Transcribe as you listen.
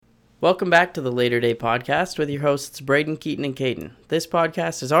Welcome back to the Later Day Podcast with your hosts Braden, Keaton, and Caden. This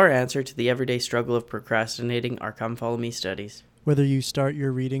podcast is our answer to the everyday struggle of procrastinating our Come Follow Me studies. Whether you start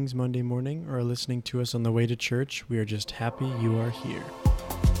your readings Monday morning or are listening to us on the way to church, we are just happy you are here.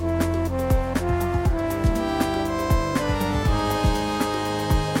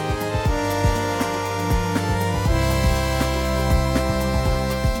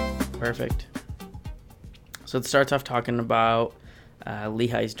 Perfect. So it starts off talking about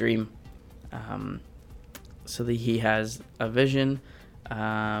Lehi's dream. So that he has a vision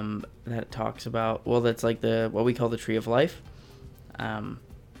that talks about, that's like what we call the tree of life. And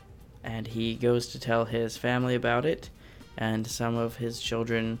he goes to tell his family about it, and some of his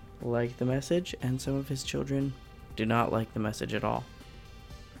children like the message, and some of his children do not like the message at all.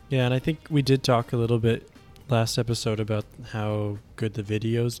 Yeah, and I think we did talk a little bit last episode about how good the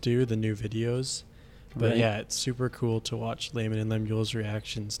videos do, the new videos. But yeah, it's super cool to watch Laman and Lemuel's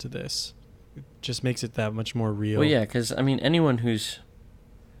reactions to this. It just makes it that much more real. Well, yeah, because, anyone who's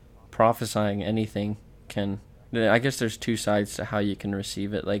prophesying anything can... I guess there's two sides to how you can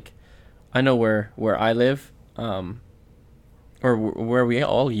receive it. Like, I know where I live, or where we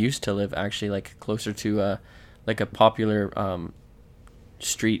all used to live, actually, like, closer to, a popular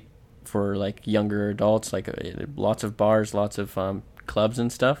street for, like, younger adults, like, lots of bars, lots of clubs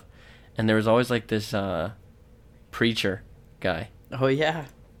and stuff. And there was always, like, this preacher guy. Oh, yeah.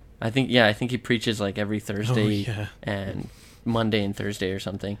 I think he preaches, like, every Thursday and Monday and Thursday or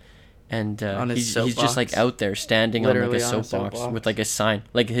something. And he's just, like, out there standing literally on, like, a soapbox with, like, a sign.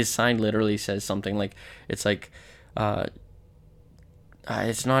 Like, his sign literally says something, like, it's, like,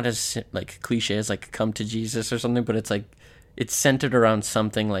 it's not as, like, cliche as, like, come to Jesus or something, but it's, like, it's centered around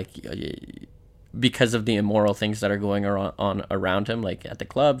something, like... because of the immoral things that are going on around him, like at the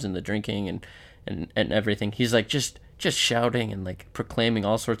clubs and the drinking and everything. He's like just shouting and like proclaiming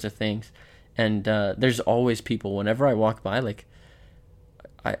all sorts of things. And there's always people, whenever I walk by, like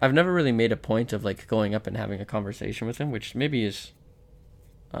I've never really made a point of like going up and having a conversation with him, which maybe is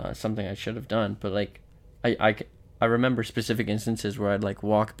something I should have done. But like I remember specific instances where I'd like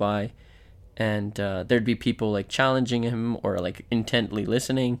walk by and there'd be people like challenging him or like intently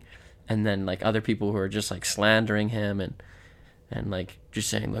listening. And then, like, other people who are just, like, slandering him and like, just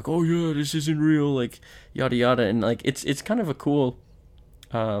saying, like, oh, yeah, this isn't real, like, yada, yada. And, like, it's kind of a cool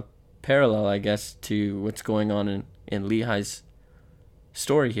parallel, I guess, to what's going on in Lehi's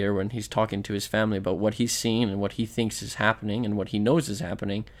story here when he's talking to his family about what he's seen and what he thinks is happening and what he knows is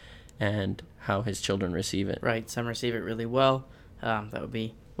happening and how his children receive it. Right, some receive it really well. That would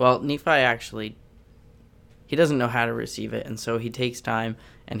be... Well, Nephi actually... He doesn't know how to receive it, and so he takes time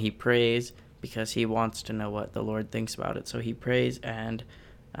and he prays because he wants to know what the Lord thinks about it. So he prays and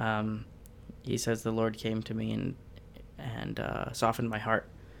he says, the Lord came to me and softened my heart.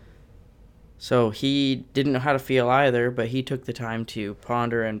 So he didn't know how to feel either, but he took the time to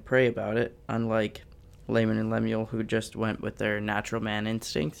ponder and pray about it, unlike Laman and Lemuel, who just went with their natural man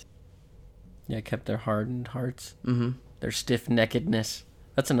instincts. Yeah, kept their hardened hearts, mm-hmm. their stiff-neckedness.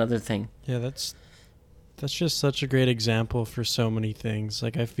 That's another thing. Yeah, that's just such a great example for so many things.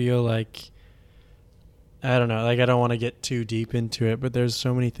 Like, I feel like, I don't know, like, I don't want to get too deep into it, but there's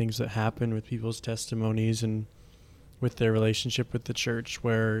so many things that happen with people's testimonies and with their relationship with the church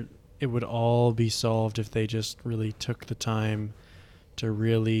where it would all be solved if they just really took the time to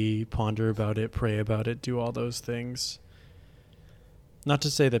really ponder about it, pray about it, do all those things. Not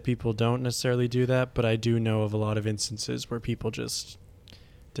to say that people don't necessarily do that, but I do know of a lot of instances where people just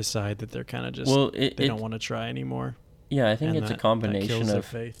decide that they're kind of just they don't want to try anymore. Yeah, I think it's a combination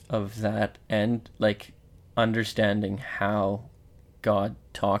of that and like understanding how God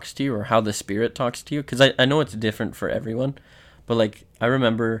talks to you or how the Spirit talks to you, because I know it's different for everyone, but like I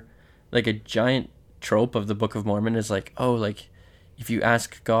remember like a giant trope of the Book of Mormon is like, oh, like if you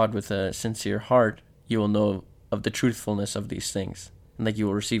ask God with a sincere heart, you will know of the truthfulness of these things, and like you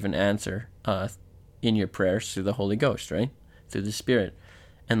will receive an answer in your prayers through the Holy Ghost, right, through the Spirit.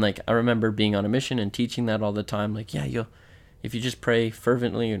 And, like, I remember being on a mission and teaching that all the time. Like, yeah, if you just pray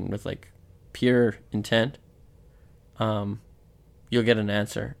fervently and with, like, pure intent, you'll get an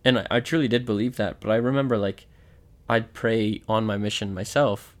answer. And I truly did believe that. But I remember, like, I'd pray on my mission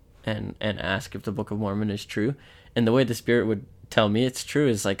myself and ask if the Book of Mormon is true. And the way the Spirit would tell me it's true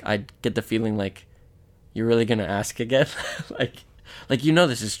is, like, I'd get the feeling, like, you're really going to ask again? like,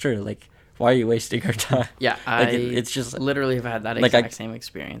 this is true. Like, why are you wasting our time? Yeah, like it's just literally have had that exact same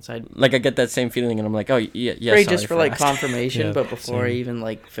experience. I get that same feeling, and I'm like, oh yeah, pray just for like confirmation, yeah, but before I even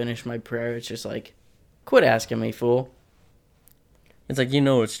like finish my prayer, it's just like, quit asking me, fool. It's like,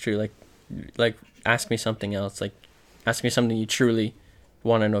 it's true. Like ask me something else. Like ask me something you truly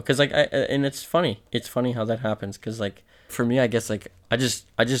want to know, because like and it's funny how that happens, because like for me, I guess like I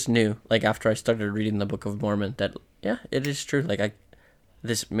just knew, like, after I started reading the Book of Mormon, that yeah, it is true, like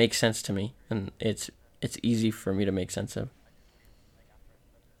this makes sense to me, and it's easy for me to make sense of.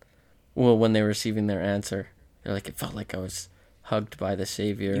 Well, when they were receiving their answer, they're like, it felt like I was hugged by the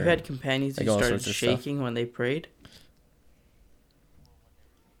Savior. You had companions who like all started sorts of shaking when they prayed?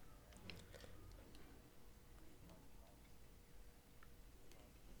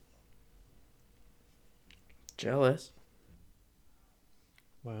 Jealous.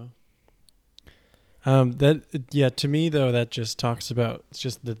 Wow. To me though, that just talks about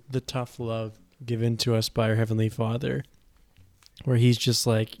just the tough love given to us by our Heavenly Father, where He's just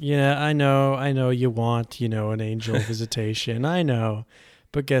like, yeah, I know you want, an angel visitation, I know,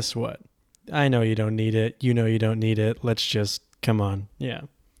 but guess what? I know you don't need it. You know you don't need it. Let's just come on, yeah.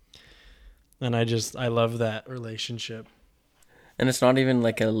 And I love that relationship. And it's not even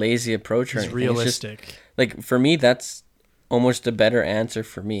like a lazy approach or It's anything. realistic. It's just, like, for me, that's almost a better answer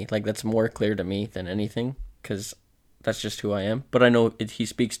for me. Like, that's more clear to me than anything, because that's just who I am. But I know he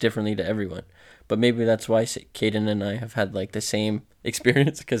speaks differently to everyone. But maybe that's why Caden and I have had like the same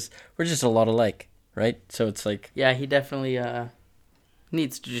experience, because we're just a lot alike, right? So it's like, Yeah, he definitely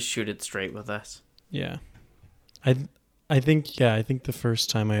needs to just shoot it straight with us. Yeah. I think the first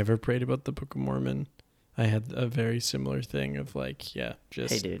time I ever prayed about the Book of Mormon, I had a very similar thing of like, yeah,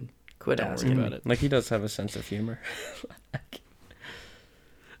 just Hey, dude, quit don't asking. worry about it. like, he does have a sense of humor.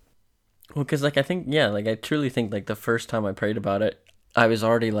 Well, because like I think, yeah, like I truly think like the first time I prayed about it, I was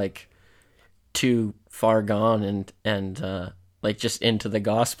already like too far gone and like just into the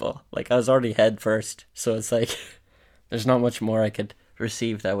gospel. Like I was already head first, so it's like there's not much more I could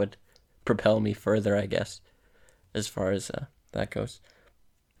receive that would propel me further, I guess, as far as that goes.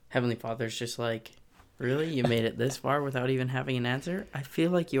 Heavenly Father's just like, really? You made it this far without even having an answer? I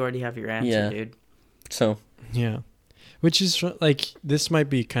feel like you already have your answer, Yeah. dude. So Yeah. Which is like, this might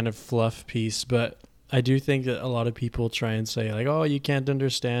be kind of fluff piece, but I do think that a lot of people try and say like, oh, you can't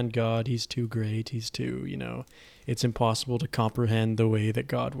understand God. He's too great. He's too, it's impossible to comprehend the way that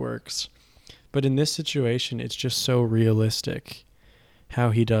God works. But in this situation, it's just so realistic how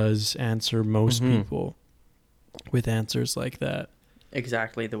He does answer most Mhm. people with answers like that.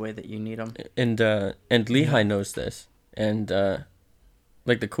 Exactly the way that you need them. and Lehi Yeah. knows this, and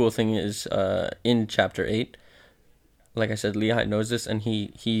like the cool thing is in chapter 8, like I said, Lehi knows this, and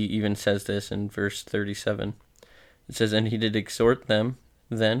he even says this in verse 37. It says, and he did exhort them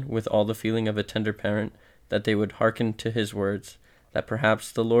then with all the feeling of a tender parent, that they would hearken to his words, that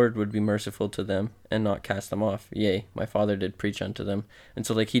perhaps the Lord would be merciful to them and not cast them off. Yea, my father did preach unto them. And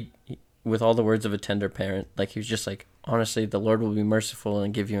so like he with all the words of a tender parent, like he was just like, honestly, the Lord will be merciful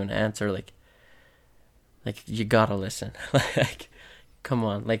and give you an answer. Like you gotta listen. Like, come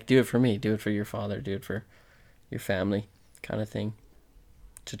on, like, do it for me, do it for your father, do it for your family, kind of thing,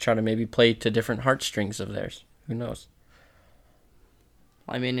 to try to maybe play to different heartstrings of theirs. Who knows?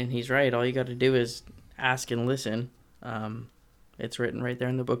 I mean, and he's right. All you got to do is ask and listen. It's written right there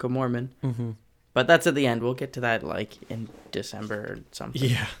in the Book of Mormon. Mm-hmm. But that's at the end. We'll get to that like in December or something.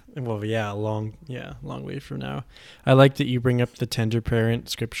 Yeah. Well, yeah, long way from now. I like that you bring up the tender parent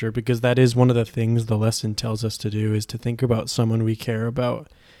scripture, because that is one of the things the lesson tells us to do, is to think about someone we care about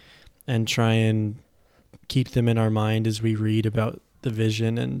and try and keep them in our mind as we read about the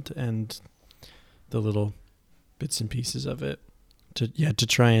vision and the little bits and pieces of it, to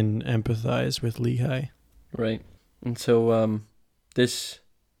try and empathize with Lehi. Right. And so this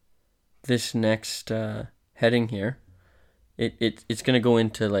next heading here, it's going to go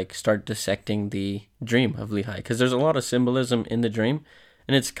into like start dissecting the dream of Lehi, because there's a lot of symbolism in the dream,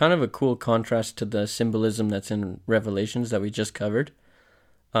 and it's kind of a cool contrast to the symbolism that's in Revelations that we just covered.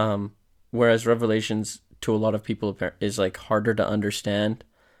 Whereas Revelations to a lot of people is like harder to understand.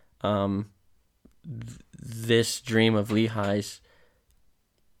 This dream of Lehi's,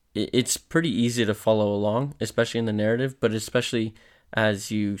 it's pretty easy to follow along, especially in the narrative, but especially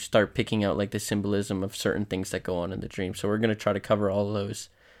as you start picking out like the symbolism of certain things that go on in the dream. So we're going to try to cover all of those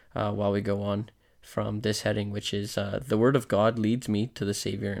while we go on from this heading, which is the word of God leads me to the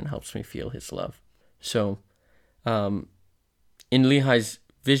Savior and helps me feel his love. So in Lehi's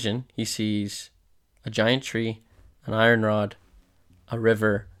vision, he sees a giant tree, an iron rod, a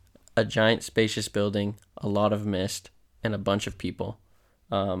river, a giant spacious building, a lot of mist, and a bunch of people.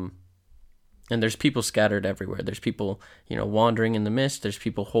 And there's people scattered everywhere. There's people, wandering in the mist. There's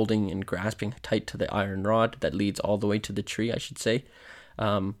people holding and grasping tight to the iron rod that leads all the way to the tree, I should say.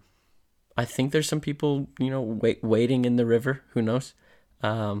 I think there's some people, waiting in the river. Who knows?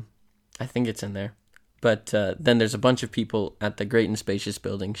 I think it's in there. But then there's a bunch of people at the Great and Spacious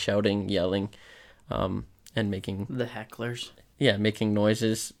Building shouting, yelling, and making The hecklers. making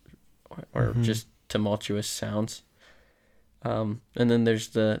noises or Mhm. just tumultuous sounds. And then there's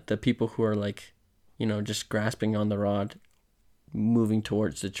the people who are like, just grasping on the rod, moving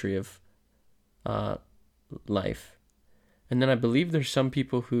towards the tree of life. And then I believe there's some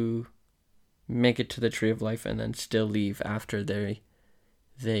people who make it to the tree of life and then still leave after they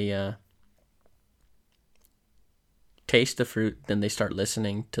taste the fruit. Then they start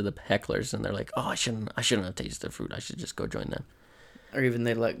listening to the hecklers, and they're like, "Oh, I shouldn't have tasted the fruit. I should just go join them." Or even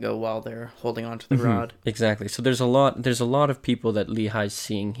they let go while they're holding onto the rod. Exactly. So there's a lot of people that Lehi's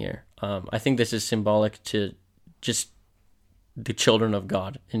seeing here. I think this is symbolic to just the children of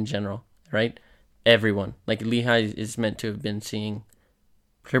God in general, right? Everyone. Like Lehi is meant to have been seeing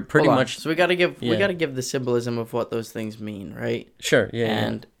pretty Hold on. much. So we gotta give the symbolism of what those things mean, right? Sure. Yeah.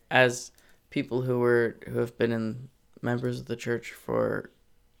 And as people who have been members of the church for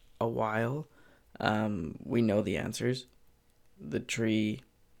a while, we know the answers. The tree,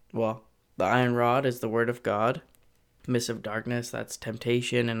 the iron rod is the word of God. Mist of darkness, that's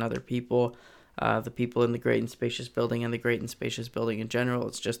temptation and other people. The people in the Great and Spacious Building and the Great and Spacious Building in general,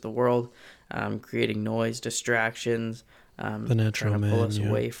 it's just the world, creating noise, distractions, The natural trying to pull man, us yeah.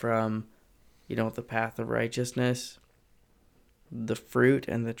 away from, the path of righteousness. The fruit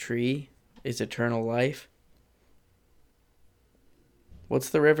and the tree is eternal life. What's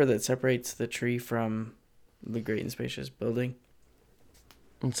the river that separates the tree from the Great and Spacious Building?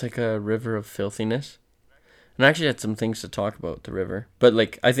 It's like a river of filthiness. And I actually had some things to talk about the river, but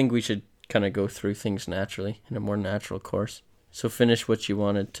I think we should kind of go through things naturally in a more natural course. So finish what you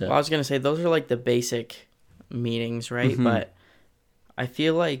wanted to. Well, I was gonna say those are like the basic meanings, right? Mhm. But I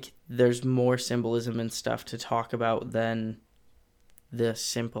feel like there's more symbolism and stuff to talk about than the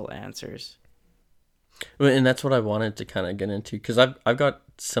simple answers. Well, and that's what I wanted to kind of get into, because I've got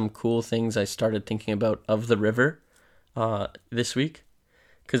some cool things I started thinking about of the river this week,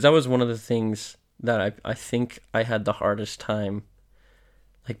 because that was one of the things that I think I had the hardest time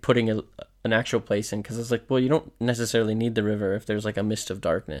putting an actual place in, because it's like, well, you don't necessarily need the river if there's a mist of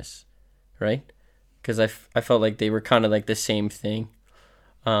darkness, right? Because I felt like they were kind of like the same thing.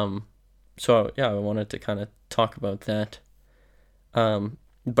 So yeah, I wanted to kind of talk about that.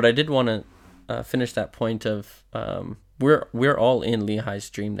 But I did want to finish that point of we're all in Lehi's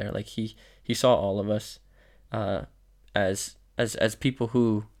dream there. Like he saw all of us as people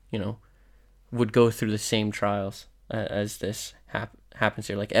who would go through the same trials as this happens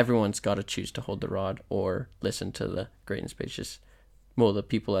here. Like everyone's got to choose to hold the rod or listen to the Great and Spacious, the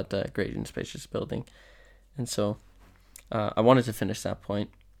people at the Great and Spacious Building. And so I wanted to finish that point,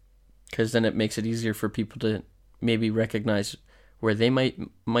 because then it makes it easier for people to maybe recognize where they might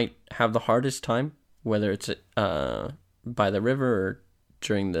have the hardest time, whether it's by the river or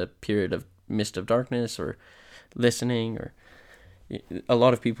during the period of mist of darkness or listening. Or a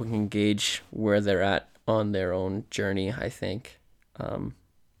lot of people can gauge where they're at on their own journey, I think.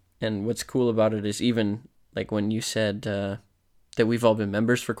 And what's cool about it is, even when you said that we've all been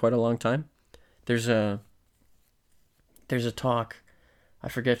members for quite a long time, there's a talk, I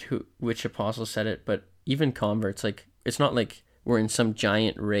forget which apostle said it, but even converts, it's not like we're in some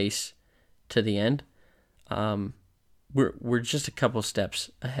giant race to the end. We're just a couple steps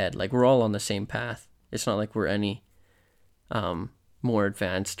ahead. We're all on the same path. It's not like we're any more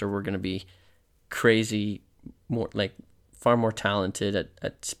advanced, or we're going to be crazy, more far more talented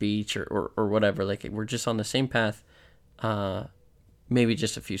at speech or whatever. We're just on the same path, maybe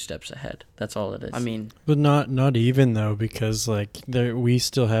just a few steps ahead. That's all it is. I mean, But not even though, because we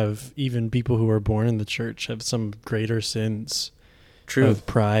still have, even people who are born in the church have some greater sins true. of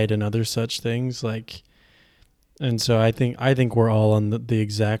pride and other such things. And so I think we're all on the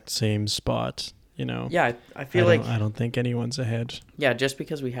exact same spot. yeah, I feel I don't think anyone's ahead. yeah, just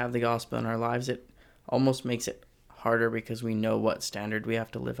because we have the gospel in our lives, it almost makes it harder because we know what standard we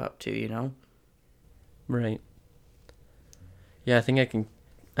have to live up to. Right. Yeah, I think I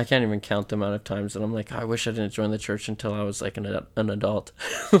can't even count the amount of times that I'm like, I wish I didn't join the church until I was an adult.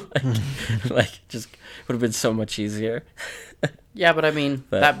 Just would have been so much easier. Yeah, but I mean,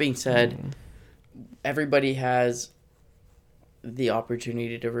 that being said, everybody has the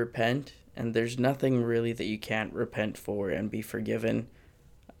opportunity to repent, and there's nothing really that you can't repent for and be forgiven.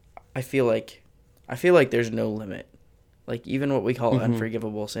 I feel like there's no limit. Even what we call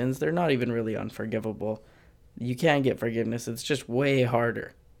unforgivable sins, they're not even really unforgivable. You can get forgiveness. It's just way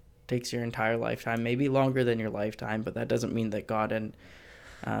harder. It takes your entire lifetime, maybe longer than your lifetime, but that doesn't mean that God and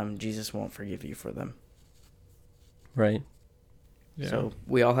Jesus won't forgive you for them. Right. Yeah. So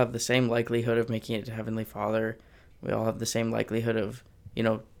we all have the same likelihood of making it to Heavenly Father. We all have the same likelihood of,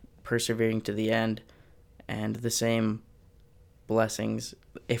 persevering to the end, and the same blessings.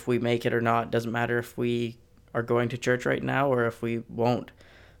 If we make it or not, doesn't matter if we are going to church right now or if we won't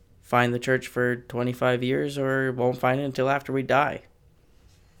find the church for 25 years or won't find it until after we die.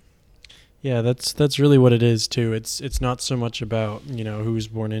 Yeah, that's really what it is too. It's not so much about, who's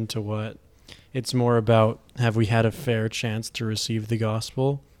born into what. It's more about, have we had a fair chance to receive the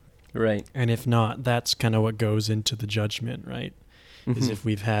gospel? Right. And if not, that's kind of what goes into the judgment, right? Is if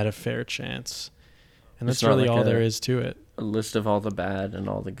we've had a fair chance. And that's really all there is to it. A list of all the bad and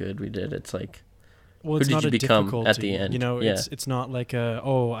all the good we did. It's like, well, who it's did not you a become difficulty at the end? It's not like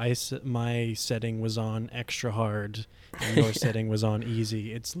my setting was on extra hard and your setting was on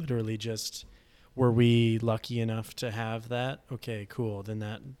easy. It's literally just, were we lucky enough to have that? Okay, cool.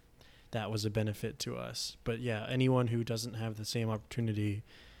 Then that was a benefit to us. But yeah, anyone who doesn't have the same opportunity,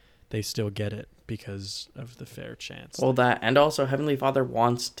 they still get it because of the fair chance. Well, that, and also Heavenly Father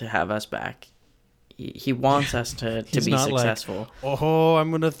wants to have us back. He wants us to be successful. Like,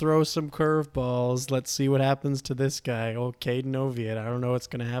 I'm going to throw some curveballs. Let's see what happens to this guy. Oh, Caden Oviatt. I don't know what's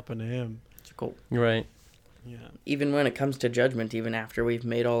going to happen to him. Cool. Right. Yeah. Even when it comes to judgment, even after we've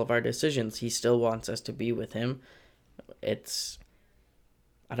made all of our decisions, he still wants us to be with him. It's,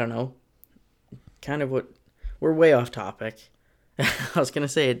 I don't know, kind of what, we're way off topic. I was going to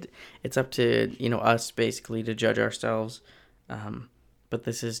say it's up to, us basically to judge ourselves. But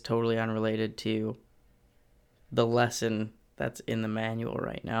this is totally unrelated to the lesson that's in the manual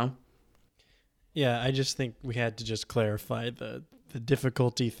right now. Yeah, I just think we had to just clarify the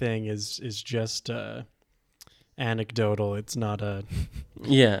difficulty thing is just anecdotal. It's not not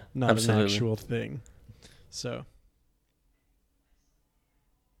absolutely. An actual thing. So,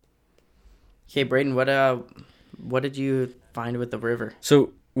 okay, Braden, what did you find with the river?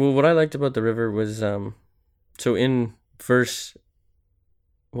 So, what I liked about the river was so in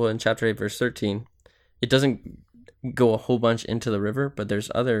chapter 8, verse 13, it doesn't go a whole bunch into the river, but there's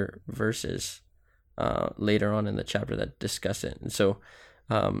other verses later on in the chapter that discuss it. And so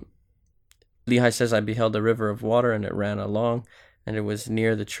Lehi says, I beheld a river of water, and it ran along, and it was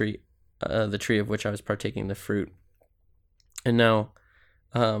near the tree of which I was partaking the fruit. And now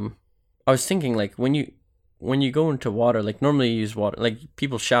I was thinking, like, when you go into water, like, normally you use water, like,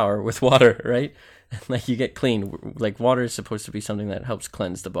 people shower with water, right? Like, you get clean. Like, water is supposed to be something that helps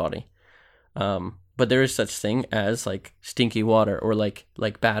cleanse the body. But there is such thing as, like, stinky water or like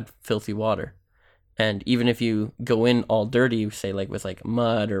bad, filthy water. And even if you go in all dirty, say, like, with, like,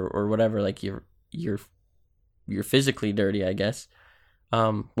 mud or whatever, like, you're physically dirty, I guess.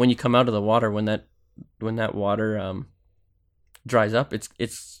 When you come out of the water, when that water dries up,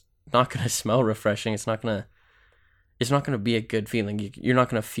 it's not going to smell refreshing. It's not going to be a good feeling. You're not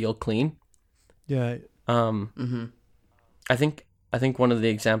going to feel clean. Yeah. I think one of the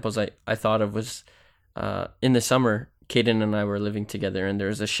examples I thought of was in the summer, Caden and I were living together, and there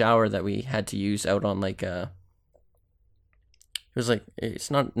was a shower that we had to use out on like it was like,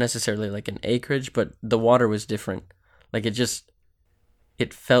 it's not necessarily like an acreage, but the water was different. Like, it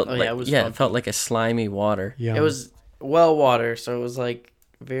felt it felt like a slimy water. Yeah. It was well water, so it was like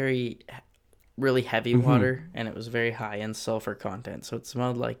really heavy water, and it was very high in sulfur content, so it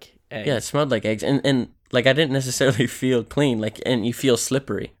smelled like eggs. Yeah, it smelled like eggs, and like, I didn't necessarily feel clean, like, and you feel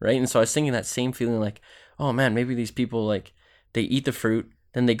slippery, right? And so I was thinking that same feeling, like, oh man, maybe these people, like, they eat the fruit,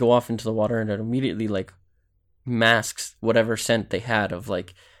 then they go off into the water, and it immediately, like, masks whatever scent they had of,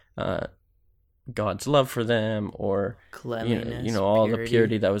 like, God's love for them, or cleanliness, all purity. the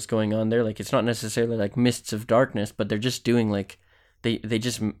purity that was going on there. Like, it's not necessarily like mists of darkness, but they're just doing, like, they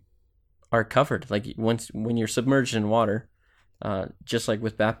just are covered. Like, when you're submerged in water, just like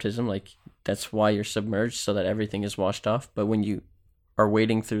with baptism, like, that's why you're submerged, so that everything is washed off. But when you are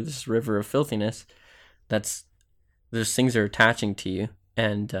wading through this river of filthiness, those things are attaching to you.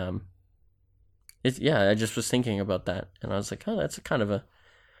 And I just was thinking about that, and I was like, oh, that's a kind of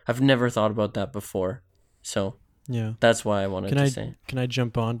I've never thought about that before. So yeah, that's why I wanted to say. Can I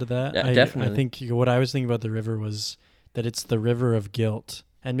jump onto that? Yeah, definitely. I think what I was thinking about the river was that it's the river of guilt.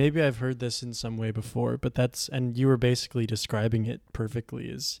 And maybe I've heard this in some way before, but and you were basically describing it perfectly,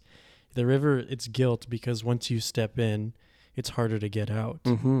 is the river, it's guilt, because once you step in, it's harder to get out.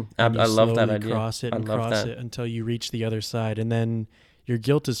 Mm-hmm. I love that idea. Cross it until you reach the other side, and then your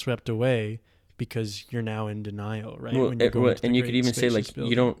guilt is swept away because you're now in denial, right? Well, and you could even say, like,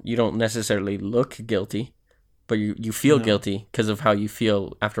 building. you don't necessarily look guilty, but you feel guilty because of how you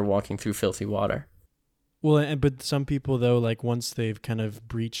feel after walking through filthy water. Well, but some people, though, like, once they've kind of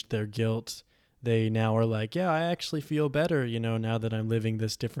breached their guilt, they now are like, yeah, I actually feel better, now that I'm living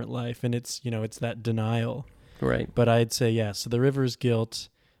this different life. And it's, it's that denial. Right. But I'd say, yeah, so the river's guilt,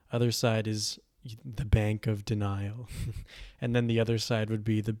 other side is the bank of denial. And then the other side would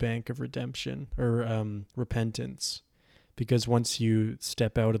be the bank of redemption or repentance. Because once you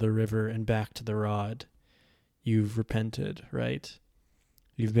step out of the river and back to the rod, you've repented, right?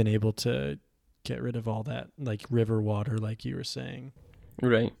 You've been able to get rid of all that, like river water, like you were saying.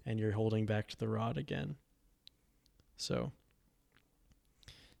 Right. And you're holding back to the rod again. So,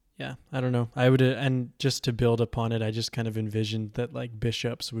 yeah, I don't know. I would, and just to build upon it, I just kind of envisioned that like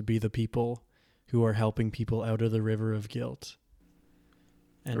bishops would be the people who are helping people out of the river of guilt.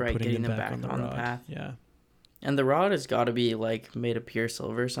 And right, putting getting them back on the the path. Yeah. And the rod has got to be like made of pure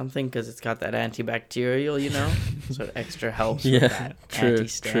silver or something because it's got that antibacterial, so it extra helps with that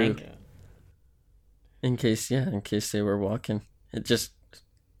anti-stank. True. In case they were walking.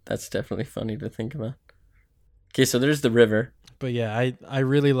 That's definitely funny to think about. Okay, so there's the river. But yeah, I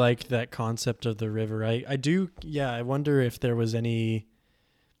really like that concept of the river. I do, yeah, I wonder if there was any,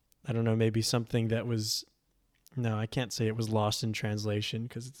 I don't know, maybe something that was, no, I can't say it was lost in translation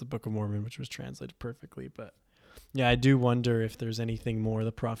because it's the Book of Mormon, which was translated perfectly, but yeah, I do wonder if there's anything more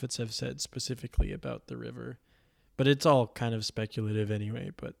the prophets have said specifically about the river. But it's all kind of speculative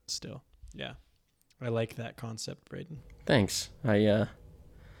anyway, but still, yeah. I like that concept, Braden. Thanks. I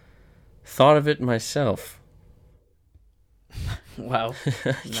thought of it myself. Wow.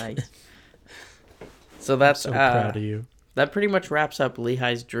 Nice. So that's I'm so proud of you. That pretty much wraps up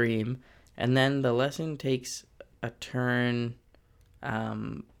Lehi's dream, and then the lesson takes a turn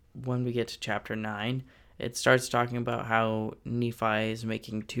when we get to chapter 9. It starts talking about how Nephi is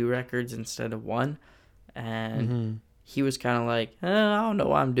making 2 records instead of 1, and he was kind of like, I don't know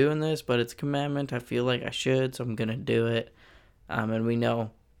why I'm doing this, but it's a commandment. I feel like I should, so I'm going to do it. And we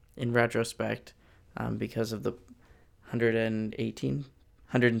know, in retrospect, because of the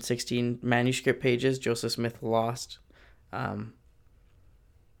 116 manuscript pages Joseph Smith lost and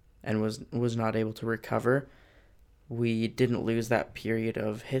was not able to recover, we didn't lose that period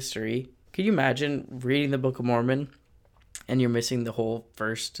of history. Could you imagine reading the Book of Mormon and you're missing the whole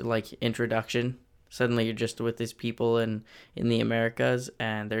first introduction? Suddenly you're just with these people in the Americas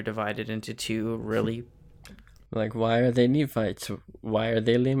and they're divided into 2 really... Like, why are they Nephites? Why are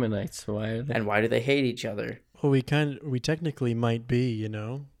they Lamanites? And why do they hate each other? Well, we technically might be,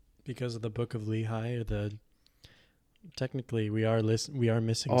 because of the Book of Lehi, technically we are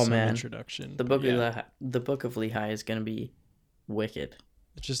missing some introduction. The Book of Lehi is going to be wicked.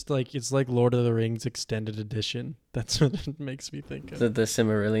 It's like Lord of the Rings extended edition. That's what it makes me think of. The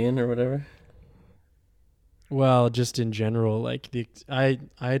Silmarillion or whatever. Well, just in general,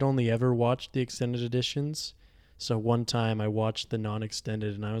 I'd only ever watched the extended editions, so one time I watched the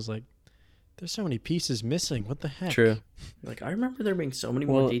non-extended and I was like, "There's so many pieces missing. What the heck?" True. I remember there being so many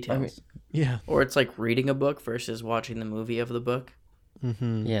more details. Yeah. Or it's like reading a book versus watching the movie of the book.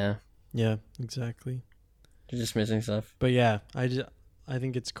 Mm-hmm. Yeah. Yeah. Exactly. You're just missing stuff. But yeah, I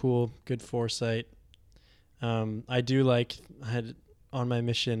think it's cool. Good foresight. I do on my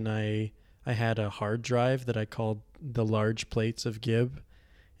mission, I had a hard drive that I called the large plates of Gib.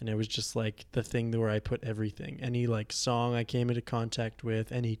 And it was just like the thing where I put everything. Any song I came into contact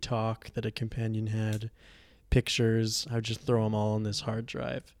with, any talk that a companion had, pictures, I would just throw them all on this hard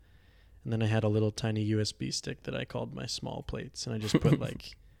drive. And then I had a little tiny USB stick that I called my small plates. And I just put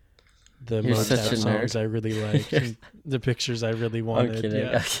the Motown songs I really liked, and the pictures I really wanted.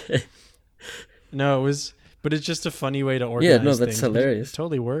 Okay. No, it was, but it's just a funny way to organize things. Yeah, no, that's hilarious. It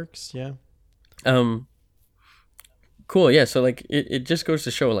totally works. Yeah. Cool. Yeah. So it just goes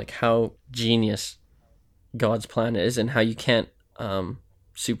to show how genius God's plan is and how you can't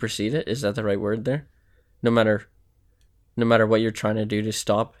supersede it. Is that the right word there? No matter what you're trying to do to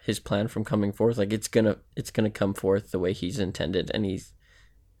stop his plan from coming forth, it's gonna come forth the way he's intended. And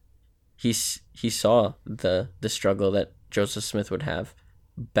he saw the struggle that Joseph Smith would have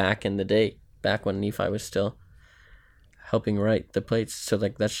back in the day, back when Nephi was still helping write the plates. So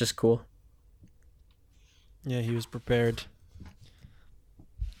that's just cool. Yeah, he was prepared.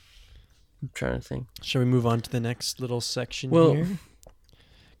 I'm trying to think. Shall we move on to the next little section here?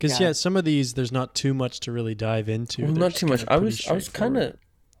 Because some of these there's not too much to really dive into. Well, not too much. I was kind of,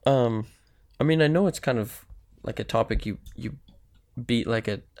 I mean, I know it's kind of like a topic you beat like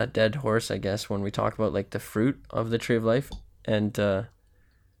a dead horse, I guess, when we talk about the fruit of the tree of life, and I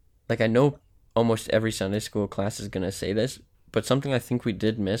know almost every Sunday school class is gonna say this, but something I think we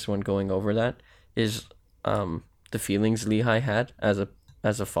did miss when going over that is the feelings Lehi had as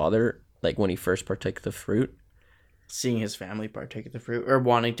a father, when he first partook of the fruit. seeing his family partake of the fruit or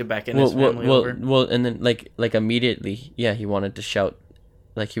wanting to beckon his family over. Well, and then like immediately, yeah, he wanted to shout,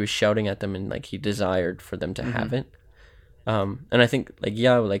 like he was shouting at them, and like he desired for them to have it. And I think like,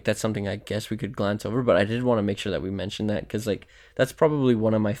 yeah, like that's something I guess we could glance over, but I did want to make sure that we mentioned that, because like that's probably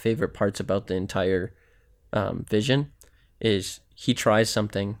one of my favorite parts about the entire vision is he tries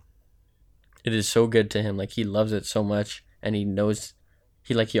something. It is so good to him, like he loves it so much, and he knows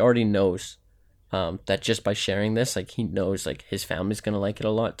he already knows that just by sharing this, like he knows like his family's gonna like it a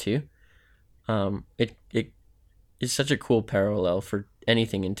lot too. It is such a cool parallel for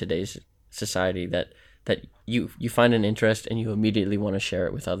anything in today's society, that you find an interest and you immediately want to share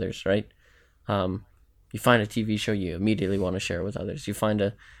it with others, right? You find a TV show, you immediately want to share it with others. You find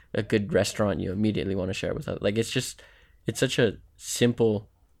a good restaurant, you immediately want to share it with others. Like it's such a simple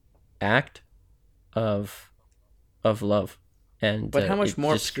act of love. But how much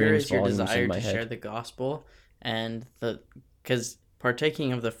more just pure screams is your volumes in desire my to head. share the gospel, and because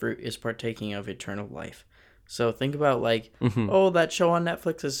partaking of the fruit is partaking of eternal life. So think about like, oh, that show on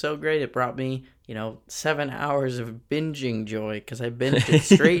Netflix is so great. It brought me, 7 hours of binging joy because I binged it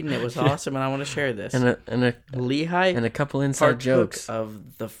straight and it was awesome, and I want to share this. And a Lehi and a couple inside partook jokes.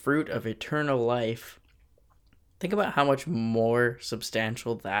 of the fruit of eternal life. Think about how much more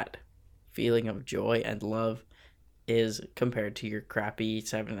substantial that feeling of joy and love is compared to your crappy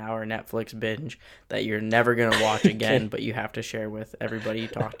 7-hour Netflix binge that you're never going to watch again, but you have to share with everybody you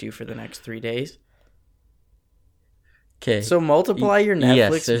talk to for the next 3 days. Okay. So multiply your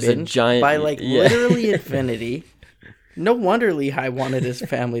Netflix there's binge by literally infinity. No wonder Lehi wanted his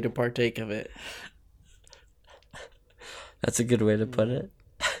family to partake of it. That's a good way to put it.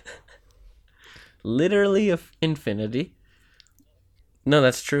 Literally infinity. No,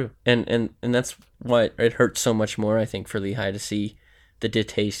 that's true. And that's why it hurts so much more, I think, for Lehi to see the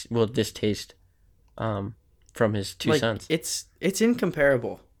distaste from his two sons. It's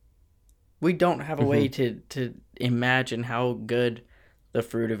incomparable. We don't have a way to imagine how good the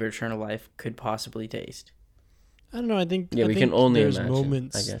fruit of eternal life could possibly taste. I don't know. I think we can only there's imagine,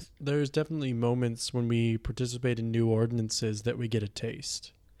 moments. I guess. There's definitely moments when we participate in new ordinances that we get a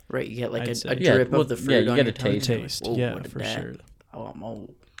taste. Right, you get like I'd a say. drip of the fruit you on get your a tongue. taste. Whoa, Yeah, what did for that? sure. Oh, I'm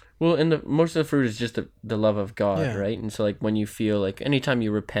old. Well, and most of the fruit is just the love of God, Yeah. right? And so, like, when you feel, like, anytime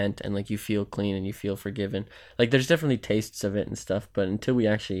you repent and, like, you feel clean and you feel forgiven, like, there's definitely tastes of it and stuff, but until we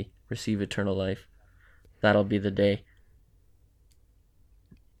actually receive eternal life, that'll be the day.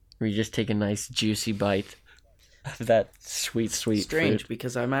 Where you just take a nice, juicy bite of that sweet Strange, fruit.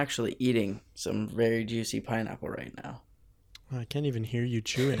 because I'm actually eating some very juicy pineapple right now. I can't even hear you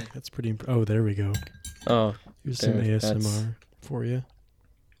chewing. That's pretty. Oh, there we go. Oh, Here's some There, that's- ASMR for you.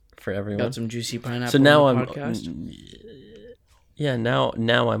 for everyone. Got some juicy pineapple So now on the I'm... podcast. Yeah, now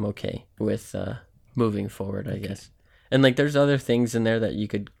I'm okay with moving forward, I guess. And, like, there's other things in there that you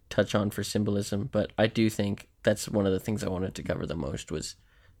could touch on for symbolism, but I do think that's one of the things I wanted to cover the most was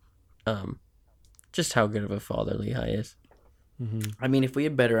just how good of a father Lehi is. I mean, if we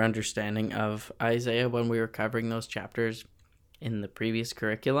had better understanding of Isaiah when we were covering those chapters in the previous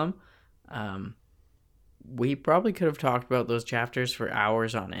curriculum, we probably could have talked about those chapters for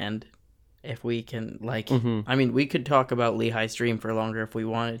hours on end. If we can, like, I mean, we could talk about Lehi's dream for longer if we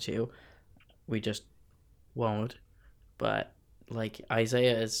wanted to. We just won't. But, like,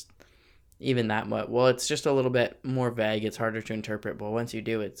 Isaiah is even that much. Well, it's just a little bit more vague. It's harder to interpret. But once you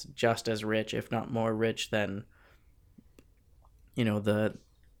do, it's just as rich, if not more rich than,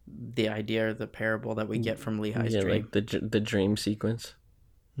 the idea or the parable that we get from Lehi's dream. Like the dream sequence.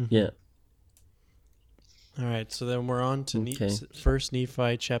 Mm-hmm. Yeah. All right, so then we're on to Okay. First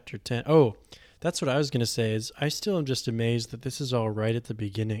Nephi chapter 10. Oh, that's what I was going to say is I still am just amazed that this is all right at the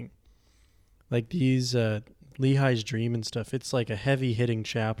beginning. Like these Lehi's dream and stuff, it's like a heavy-hitting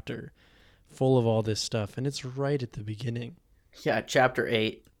chapter full of all this stuff, and it's right at the beginning. Yeah, chapter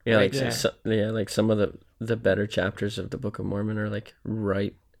 8. Yeah, right like there. like some of the better chapters of the Book of Mormon are like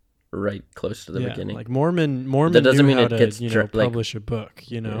right close to the beginning. Like Mormon that doesn't knew mean how it to, gets publish a book,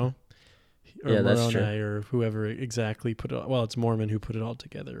 Or Yeah, that's true. Moroni or whoever exactly put it. Well, it's Mormon who put it all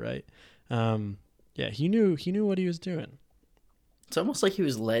together, right? He knew what he was doing. It's almost like he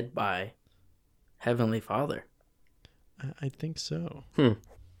was led by Heavenly Father. I think so.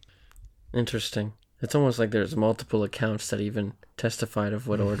 Interesting. It's almost like there's multiple accounts that even testified of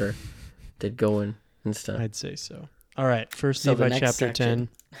what order they'd go in and stuff. I'd say so. All right, First So the Nephi next chapter section.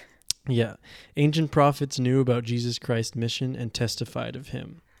 10. Yeah. Ancient prophets knew about Jesus Christ's mission and testified of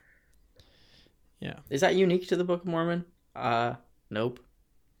him. Yeah. Is that unique to the Book of Mormon? Nope.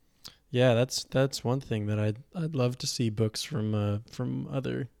 Yeah, that's one thing that I'd love to see books from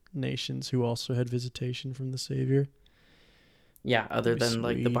other nations who also had visitation from the Savior. Yeah, other That'd be than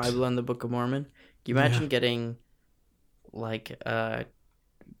like the sweet. Bible and the Book of Mormon. Can you imagine getting like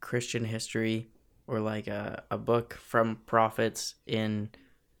Christian history or like a book from prophets in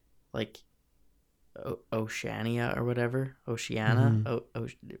like Oceania or whatever, Oceania,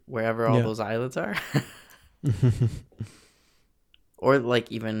 wherever all Yeah. those islands are, or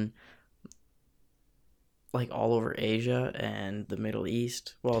like even like all over Asia and the Middle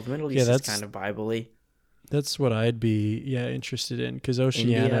East. Well, the Middle East is that's- kind of Bible-y. That's what I'd be interested in, because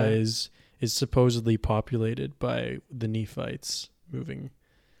Oceania India. is supposedly populated by the Nephites moving,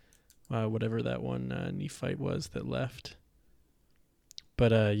 whatever that one Nephite was that left.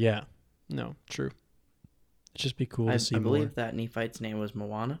 But yeah, no, true. It'd just be cool to see I more. believe that Nephite's name was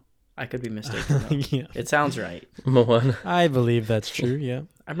Moana. I could be mistaken, though. Yeah, It sounds right. Moana. I believe that's true. Yeah.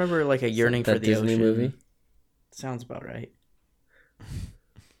 I remember like a yearning that for the Disney ocean. movie? Sounds about right.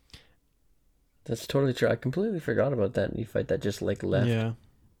 That's totally true. I completely forgot about that Nephite that just like left. Yeah.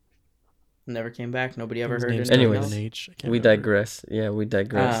 Never came back. Nobody ever His heard name's anything Anyways, else. N H. I can't We remember. digress. Yeah, we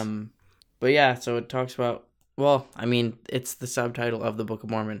digress. But yeah, so it talks about, well, I mean, it's the subtitle of the Book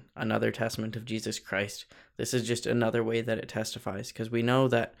of Mormon, Another Testament of Jesus Christ. This is just another way that it testifies, because we know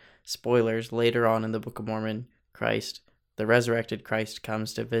that, spoilers, later on in the Book of Mormon, Christ, the resurrected Christ,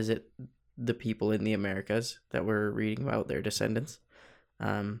 comes to visit the people in the Americas that we're reading about, their descendants.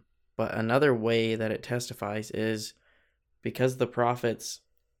 But another way that it testifies is because the prophets,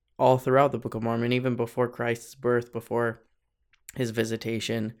 all throughout the Book of Mormon, even before Christ's birth, before his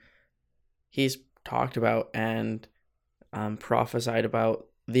visitation, he's talked about and prophesied about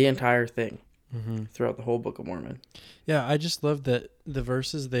the entire thing throughout the whole Book of Mormon. Yeah, I just love that the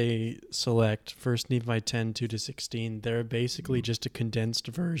verses they select, 1 Nephi 10, 2-16, they're basically just a condensed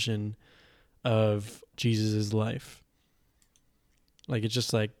version of Jesus' life. Like, it's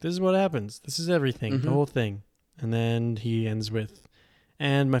just like, this is what happens. This is everything, the whole thing. And then he ends with,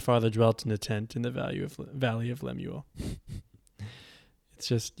 and my father dwelt in a tent in the valley of Lemuel. It's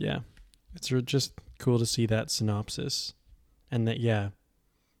just, yeah. It's just cool to see that synopsis. And that, yeah,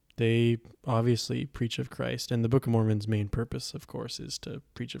 they obviously preach of Christ. And the Book of Mormon's main purpose, of course, is to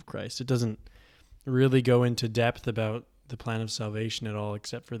preach of Christ. It doesn't really go into depth about the plan of salvation at all,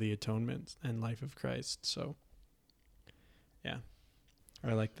 except for the atonement and life of Christ. So, yeah,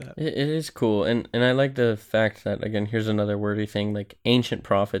 I like that. It is cool. And I like the fact that, again, here's another wordy thing, like ancient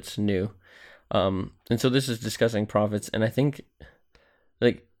prophets knew. And so this is discussing prophets. And I think,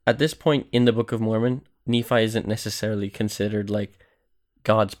 like, at this point in the Book of Mormon, Nephi isn't necessarily considered like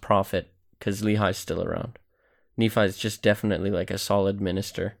God's prophet because Lehi's still around. Nephi is just definitely like a solid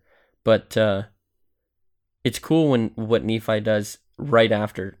minister. But it's cool when what Nephi does right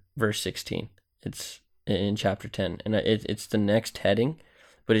after verse 16. It's in chapter 10. And it's the next heading.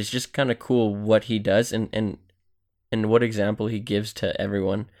 But it's just kind of cool what he does and what example he gives to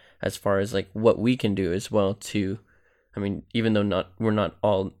everyone as far as like what we can do as well too. I mean, even though we're not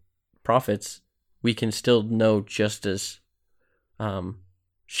all prophets, we can still know just as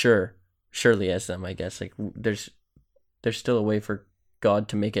surely as them, I guess. Like there's still a way for God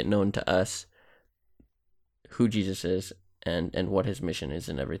to make it known to us who Jesus is and what his mission is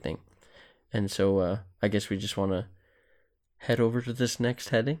and everything. And so I guess we just want to head over to this next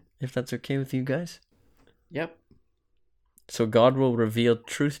heading, if that's okay with you guys. Yep. So God will reveal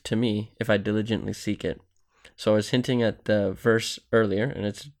truth to me if I diligently seek it. So I was hinting at the verse earlier, and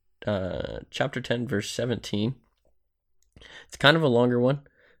it's chapter 10, verse 17. It's kind of a longer one,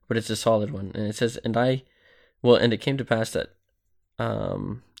 but it's a solid one. And it says, and it came to pass that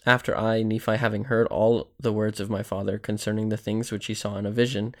after I, Nephi, having heard all the words of my father concerning the things which he saw in a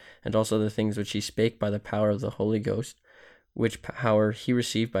vision, and also the things which he spake by the power of the Holy Ghost, which power he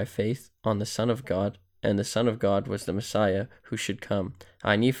received by faith on the Son of God, and the Son of God was the Messiah who should come.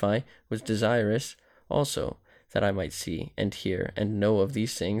 I, Nephi, was desirous also that I might see and hear and know of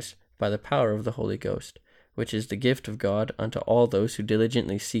these things by the power of the Holy Ghost, which is the gift of God unto all those who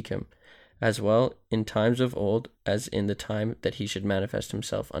diligently seek him, as well in times of old as in the time that he should manifest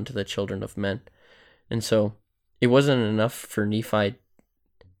himself unto the children of men. And so it wasn't enough for Nephi.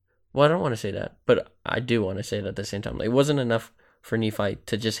 Well, I don't want to say that, but I do want to say that at the same time. Like, it wasn't enough for Nephi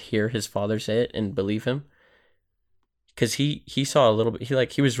to just hear his father say it and believe him. Because he saw a little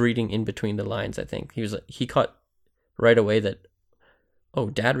bit, he was reading in between the lines, I think. He caught right away that, oh,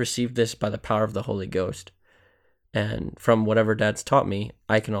 Dad received this by the power of the Holy Ghost. And from whatever Dad's taught me,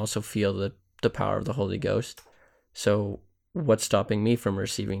 I can also feel the power of the Holy Ghost. So what's stopping me from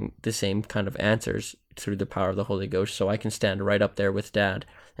receiving the same kind of answers through the power of the Holy Ghost, so I can stand right up there with Dad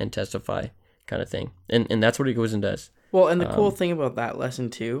and testify, kind of thing. And that's what he goes and does. Well, and the cool thing about that lesson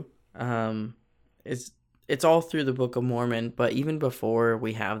too, is it's all through the Book of Mormon, but even before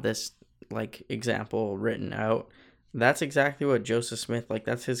we have this like example written out, that's exactly what Joseph Smith, like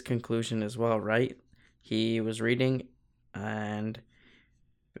that's his conclusion as well, right? He was reading, and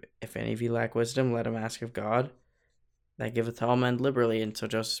if any of you lack wisdom, let him ask of God, that giveth to all men liberally. And so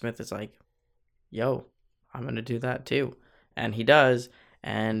Joseph Smith is like, yo, I'm gonna do that too. And he does,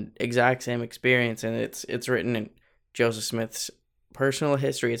 and exact same experience, and it's written in Joseph Smith's personal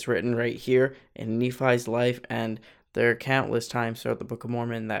history. It's written right here in Nephi's life, and there are countless times throughout the Book of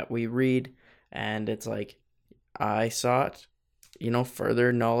Mormon that we read, and it's like, I sought,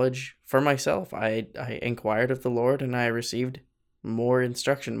 further knowledge for myself. I inquired of the Lord, and I received more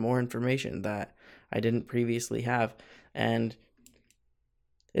instruction, more information that I didn't previously have. And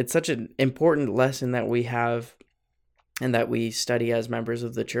it's such an important lesson that we have and that we study as members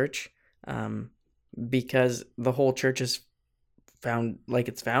of the church, because the whole church is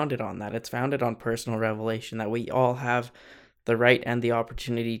it's founded on that. It's founded on personal revelation, that we all have the right and the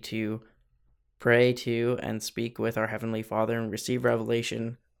opportunity to pray to and speak with our Heavenly Father and receive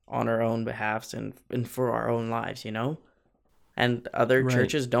revelation on our own behalfs and for our own lives, And other Right.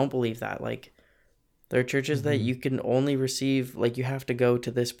 churches don't believe that. Like, there are churches that you can only receive, like, you have to go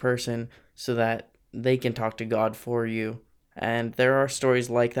to this person so that they can talk to God for you. And there are stories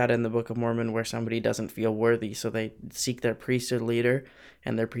like that in the Book of Mormon where somebody doesn't feel worthy, so they seek their priesthood leader,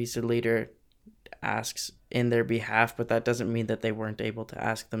 and their priesthood leader asks in their behalf, but that doesn't mean that they weren't able to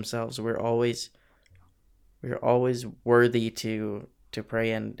ask themselves. We're always worthy to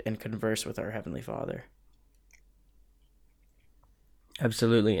pray and converse with our Heavenly Father.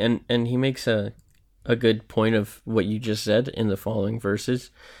 Absolutely. And he makes a good point of what you just said in the following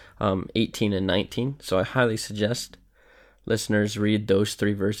verses, 18 and 19. So I highly suggest listeners read those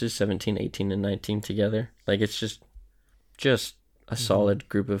 3 verses, 17, 18, and 19 together. Like, it's just a solid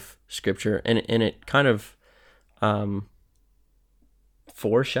group of scripture, and it kind of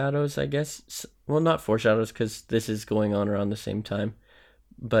foreshadows, I guess. Well, not foreshadows, because this is going on around the same time.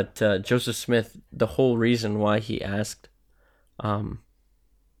 But Joseph Smith, the whole reason why he asked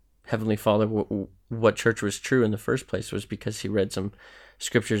Heavenly Father what church was true in the first place was because he read some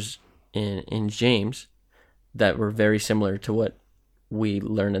scriptures in James that were very similar to what we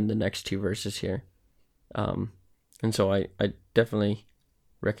learn in the next 2 verses here. And so I definitely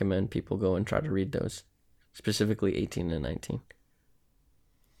recommend people go and try to read those, specifically 18 and 19.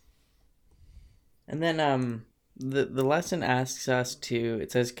 And then the lesson asks us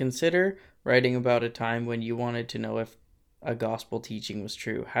it says, consider writing about a time when you wanted to know if a gospel teaching was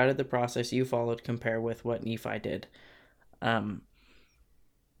true. How did the process you followed compare with what Nephi did? And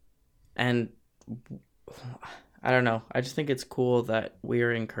I don't know. I just think it's cool that we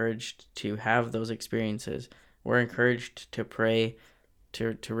are encouraged to have those experiences. We're encouraged to pray,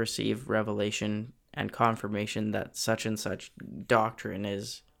 to receive revelation and confirmation that such and such doctrine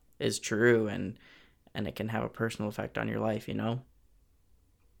is true, and it can have a personal effect on your life,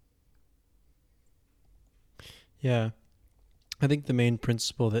 Yeah. I think the main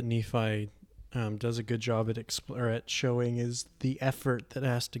principle that Nephi does a good job at showing is the effort that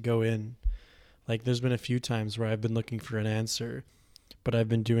has to go in. Like, there's been a few times where I've been looking for an answer, but I've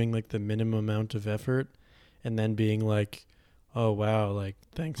been doing like the minimum amount of effort, and then being like, oh wow, like,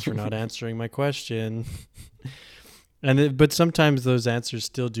 thanks for not answering my question. But sometimes those answers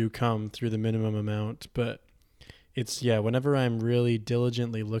still do come through the minimum amount, but it's, whenever I'm really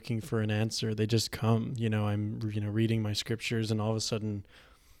diligently looking for an answer, they just come. I'm reading my scriptures, and all of a sudden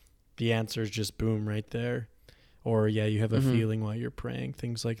the answers just boom right there. Or you have a feeling while you're praying,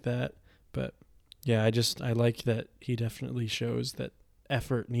 things like that. But I like that he definitely shows that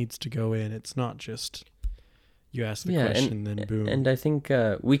effort needs to go in. It's not just you ask the question, then boom. And I think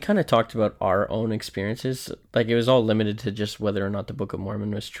we kind of talked about our own experiences. Like, it was all limited to just whether or not the Book of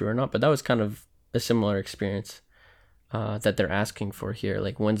Mormon was true or not. But that was kind of a similar experience that they're asking for here.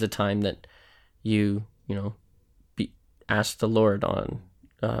 Like, when's the time that you ask the Lord on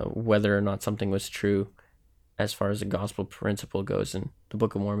whether or not something was true as far as a gospel principle goes? And the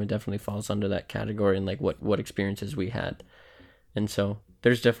Book of Mormon definitely falls under that category, and like what experiences we had. And so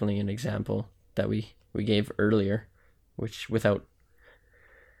there's definitely an example that we gave earlier, which without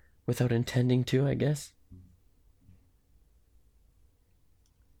intending to, I guess.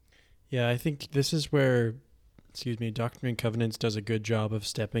 Yeah, I think this is where, Doctrine and Covenants does a good job of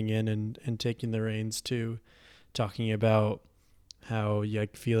stepping in and taking the reins to talking about how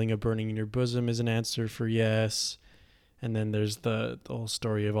feeling a burning in your bosom is an answer for yes. And then there's the whole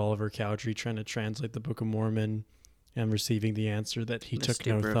story of Oliver Cowdery trying to translate the Book of Mormon and receiving the answer that he took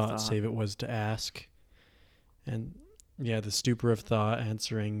no thought save it was to ask. And the stupor of thought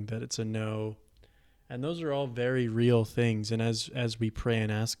answering that it's a no. And those are all very real things. And as we pray and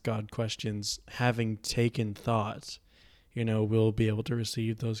ask God questions, having taken thought, we'll be able to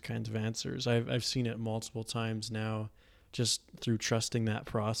receive those kinds of answers. I've seen it multiple times now, just through trusting that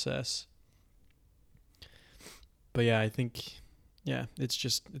process. But yeah, I think,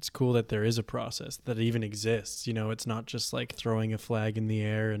 it's cool that there is a process, that it even exists. It's not just like throwing a flag in the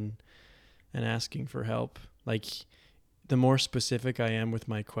air and asking for help. Like, the more specific I am with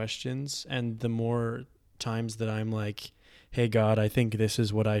my questions, and the more times that I'm like, hey God, I think this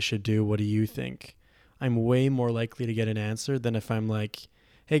is what I should do. What do you think? I'm way more likely to get an answer than if I'm like,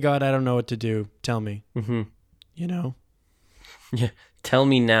 hey God, I don't know what to do. Tell me. Mm-hmm. Yeah. Tell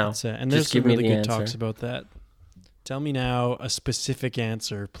me now. And there's some really good talks about that. Tell me now a specific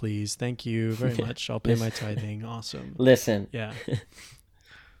answer, please. Thank you very much. I'll pay my tithing. Awesome. Listen. Yeah.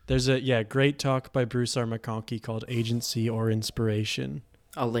 There's a great talk by Bruce R. McConkie called Agency or Inspiration.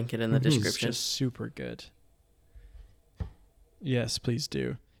 I'll link it in the description. It's just super good. Yes, please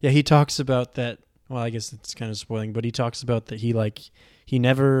do. Yeah, he talks about that. Well, I guess it's kind of spoiling, but he talks about that he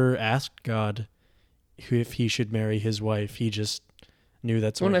never asked God if he should marry his wife. He just knew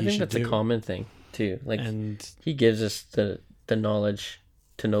that's what he should do. I think that's a common thing too. And he gives us the knowledge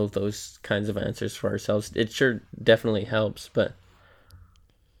to know those kinds of answers for ourselves. It sure definitely helps, but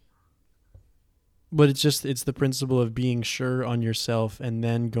it's the principle of being sure on yourself and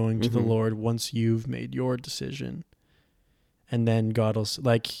then going to the Lord once you've made your decision. And then God will,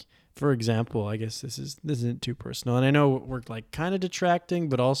 for example, I guess this isn't too personal. And I know we're kind of detracting,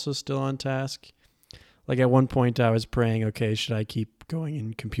 but also still on task. Like, at one point I was praying, okay, should I keep going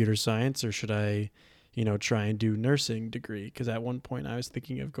in computer science, or should I, try and do nursing degree? Because at one point I was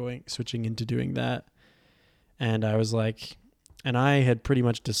thinking of switching into doing that. And I was like, and I had pretty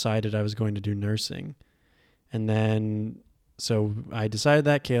much decided I was going to do nursing. And then, so I decided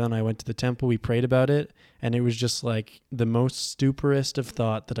that. Kayla and I went to the temple. We prayed about it. And it was just like the most stupidest of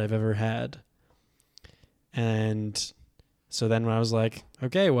thought that I've ever had. And so then when I was like,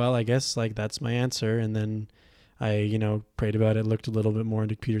 okay, well, I guess that's my answer. And then I, prayed about it, looked a little bit more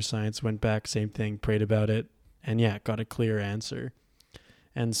into computer science, went back, same thing, prayed about it. And got a clear answer.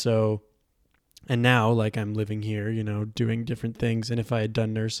 And so, and now, I'm living here, doing different things. And if I had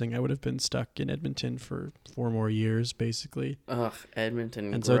done nursing, I would have been stuck in Edmonton for 4 more years, basically. Ugh,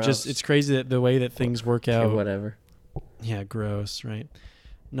 Edmonton. And gross. So it's crazy that the way that things work out. Okay, whatever. Yeah, gross, right?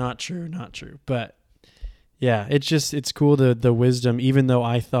 Not true. But yeah, it's cool, the wisdom. Even though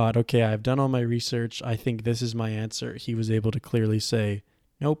I thought, okay, I've done all my research, I think this is my answer. He was able to clearly say,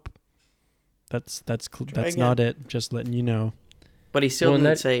 nope, that's not it. Just letting you know. But he still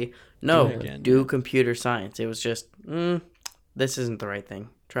didn't say, no, do computer science. It was just, this isn't the right thing.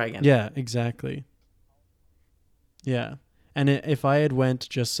 Try again. Yeah, exactly. Yeah. And if I had went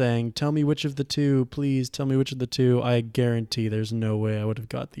just saying, tell me which of the two, please tell me which of the two, I guarantee there's no way I would have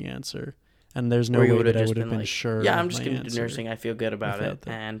got the answer. And there's no way that I would have been sure. Yeah, I'm just going to do nursing. I feel good about it.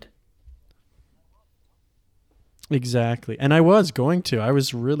 And exactly. And I was going to. I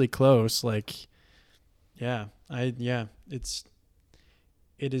was really close.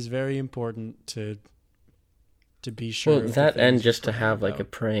 It is very important to be sure. Well, that and just to have a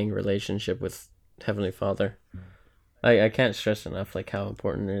praying relationship with Heavenly Father. I can't stress enough how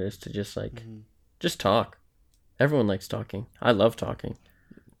important it is to just just talk. Everyone likes talking. I love talking.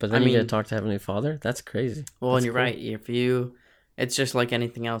 But then you get to talk to Heavenly Father? That's crazy. Well, and you're right. It's just like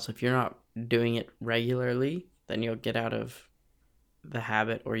anything else. If you're not doing it regularly, then you'll get out of the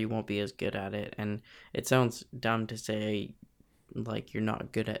habit, or you won't be as good at it. And it sounds dumb to say you're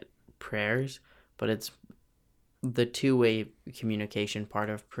not good at prayers, but it's the two-way communication part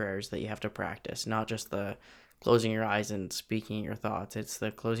of prayers that you have to practice, not just the closing your eyes and speaking your thoughts. It's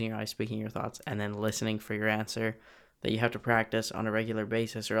the closing your eyes, speaking your thoughts, and then listening for your answer that you have to practice on a regular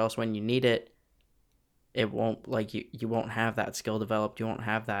basis, or else when you need it, it won't, you won't have that skill developed. You won't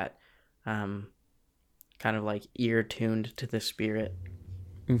have that kind of ear tuned to the Spirit.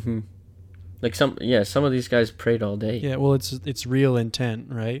 Mm-hmm. Some of these guys prayed all day. Yeah, well, it's real intent,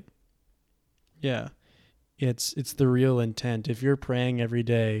 right? Yeah, it's the real intent. If you're praying every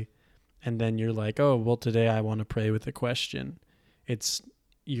day, and then you're like, oh, well, today I want to pray with a question,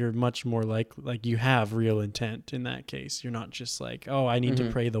 you're much more you have real intent in that case. You're not just oh, I need to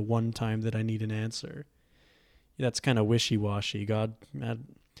pray the one time that I need an answer. That's kind of wishy-washy. God,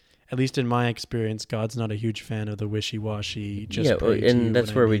 at least in my experience, God's not a huge fan of the wishy-washy. And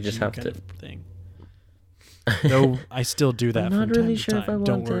that's where we just have to. Thing. Though I still do that. I'm not from really time sure to if I time.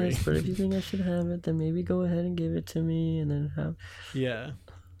 Don't want worry. this, but if you think I should have it, then maybe go ahead and give it to me, and then have. Yeah.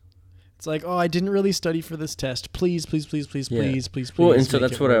 It's like, oh, I didn't really study for this test. Please, please, please, please, Yeah. please, please, please. Well, and so make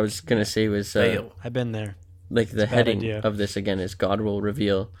that's it what I work. was gonna say was Fail. I've been there. like the a bad heading idea. of this again is God will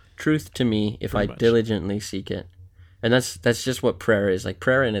reveal truth to me if Pretty I much. diligently seek it. And that's just what prayer is. Like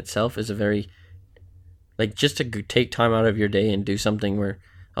prayer in itself is a very like just to take time out of your day and do something where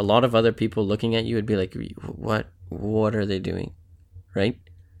a lot of other people looking at you would be like, what are they doing, right?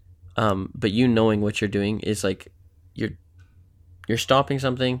 But you knowing what you're doing is like you're stopping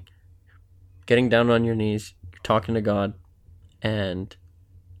something, getting down on your knees, you're talking to God, and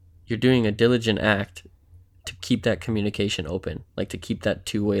you're doing a diligent act to keep that communication open, like to keep that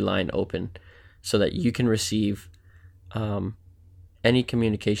two-way line open, so that you can receive any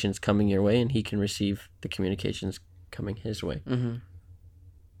communications coming your way, and he can receive the communications coming his way. Mm-hmm.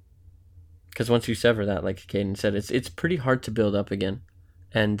 Because once you sever that, like Caden said, it's pretty hard to build up again.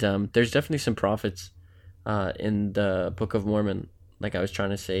 And there's definitely some prophets in the Book of Mormon. Like I was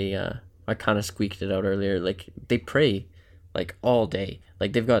trying to say, I kind of squeaked it out earlier. Like they pray like all day.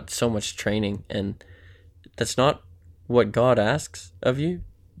 Like they've got so much training, and that's not what God asks of you.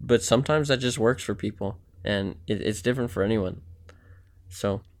 But sometimes that just works for people, and it's different for anyone.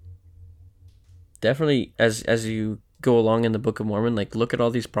 So definitely, as you go along in the Book of Mormon, like look at all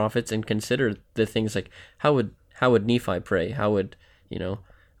these prophets and consider the things like how would Nephi pray? How would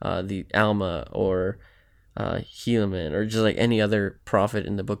the Alma or Helaman or just like any other prophet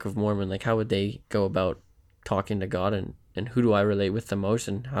in the Book of Mormon, like how would they go about talking to God, and who do I relate with the most,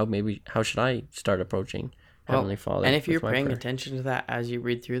 and how should I start approaching Heavenly Father? And if you're with my paying prayer? attention to that as you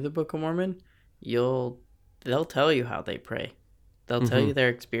read through the Book of Mormon, they'll tell you how they pray. They'll tell you their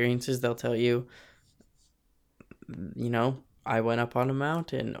experiences. They'll tell you, I went up on a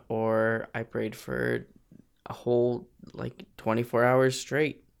mountain, or I prayed for a whole 24 hours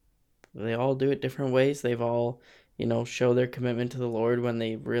straight. They all do it different ways. They've all, show their commitment to the Lord when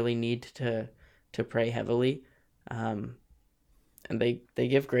they really need to pray heavily. And they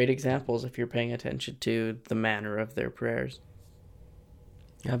give great examples if you're paying attention to the manner of their prayers.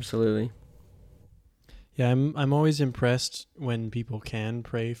 Absolutely. Yeah, I'm always impressed when people can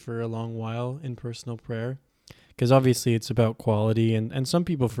pray for a long while in personal prayer, because obviously it's about quality, and some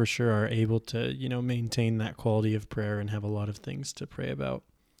people for sure are able to, maintain that quality of prayer and have a lot of things to pray about.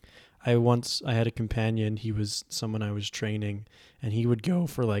 I had a companion, he was someone I was training, and he would go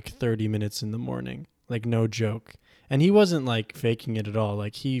for 30 minutes in the morning, no joke. And he wasn't faking it at all.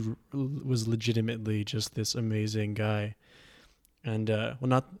 He was legitimately just this amazing guy. And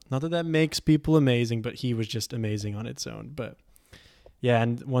not that makes people amazing, but he was just amazing on its own. But yeah,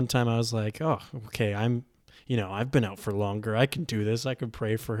 and one time I was like, oh, okay, I've been out for longer. I can do this. I could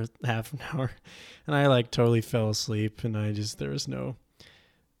pray for half an hour. And I totally fell asleep, and there was no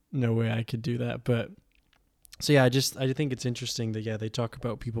way I could do that. But so yeah, I think it's interesting that they talk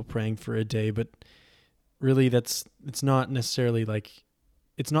about people praying for a day, but really it's not necessarily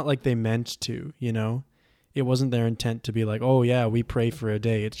it's not like they meant to, It wasn't their intent to be like, oh yeah, we pray for a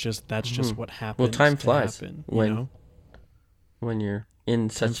day. It's just that's just what happens. Well, time flies happen, when you're in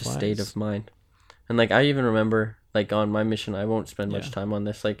such a state of mind. And I even remember on my mission, I won't spend much time on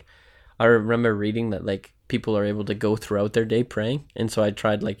this. I remember reading that people are able to go throughout their day praying, and so I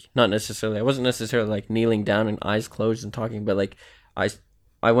tried I wasn't necessarily kneeling down and eyes closed and talking, but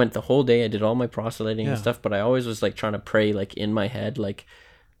I went the whole day. I did all my proselyting and stuff, but I always was trying to pray in my head,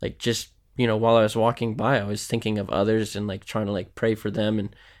 just while I was walking by, I was thinking of others and trying to pray for them,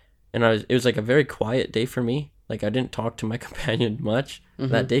 and it was a very quiet day for me. I didn't talk to my companion much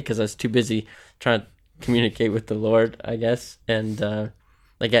that day because I was too busy trying to communicate with the Lord, I guess. And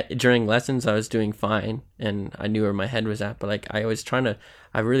during lessons, I was doing fine, and I knew where my head was at. But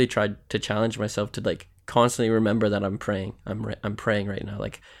I really tried to challenge myself to constantly remember that I'm praying. I'm praying right now.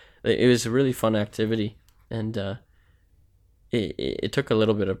 It was a really fun activity, and it took a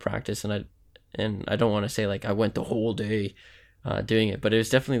little bit of practice, and I don't want to say I went the whole day doing it, but it was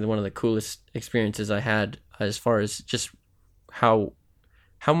definitely one of the coolest experiences I had, as far as just how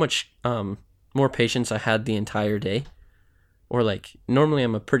much more patience I had the entire day. Or normally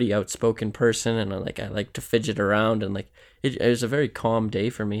I'm a pretty outspoken person, and I like to fidget around, and it was a very calm day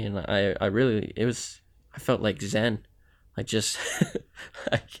for me, and I felt like Zen, just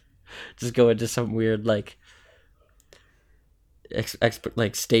just go into some weird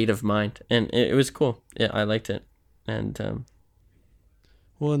state of mind, and it was cool. Yeah, I liked it. And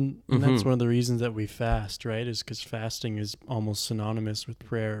well, and that's one of the reasons that we fast, right? Is because fasting is almost synonymous with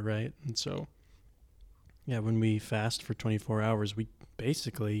prayer, right? And so, yeah, when we fast for 24 hours, we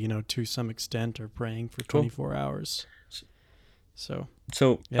basically, to some extent, are praying for 24 hours. So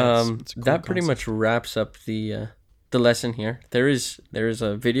yeah, it's a cool that pretty much wraps up the the lesson here. There is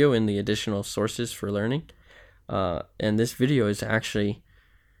a video in the additional sources for learning, and this video is actually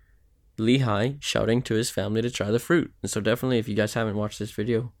Lehi shouting to his family to try the fruit. And so definitely, if you guys haven't watched this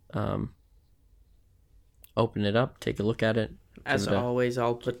video, open it up, take a look at it. As always,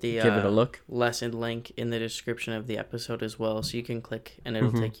 I'll put the give it a look. lesson link in the description of the episode as well, so you can click and it'll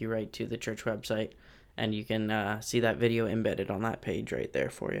Mm-hmm. take you right to the church website, and you can see that video embedded on that page right there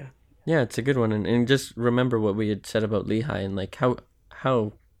for you. Yeah, it's a good one, and just remember what we had said about Lehi and like how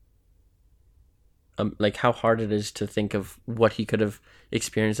hard it is to think of what he could have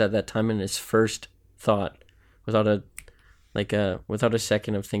experienced at that time, and his first thought, without a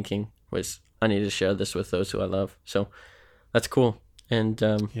second of thinking, was, I need to share this with those who I love. So that's cool, and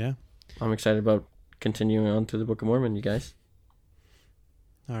Yeah. I'm excited about continuing on through the Book of Mormon, you guys.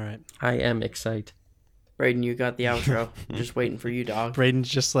 All right. I am excited. Braden, you got the outro. Just waiting for you, dog. Braden's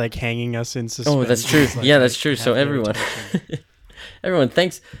just like hanging us in suspense. Oh, that's true. He's like, Yeah, that's I true. have So your everyone, attention. everyone,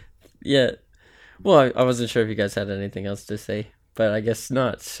 thanks. Yeah. Well, I wasn't sure if you guys had anything else to say, but I guess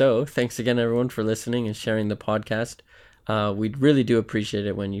not. So thanks again, everyone, for listening and sharing the podcast. We really do appreciate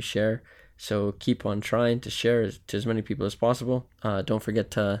it when you share. So keep on trying to share to as many people as possible. Don't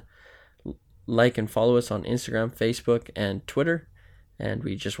forget to like and follow us on Instagram, Facebook, and Twitter. And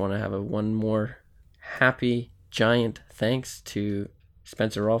we just want to have one more happy, giant thanks to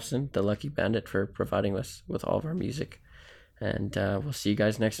Spencer Rolfson, the Lucky Bandit, for providing us with all of our music. And we'll see you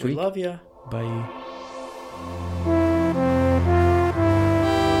guys next We week. love you. Bye.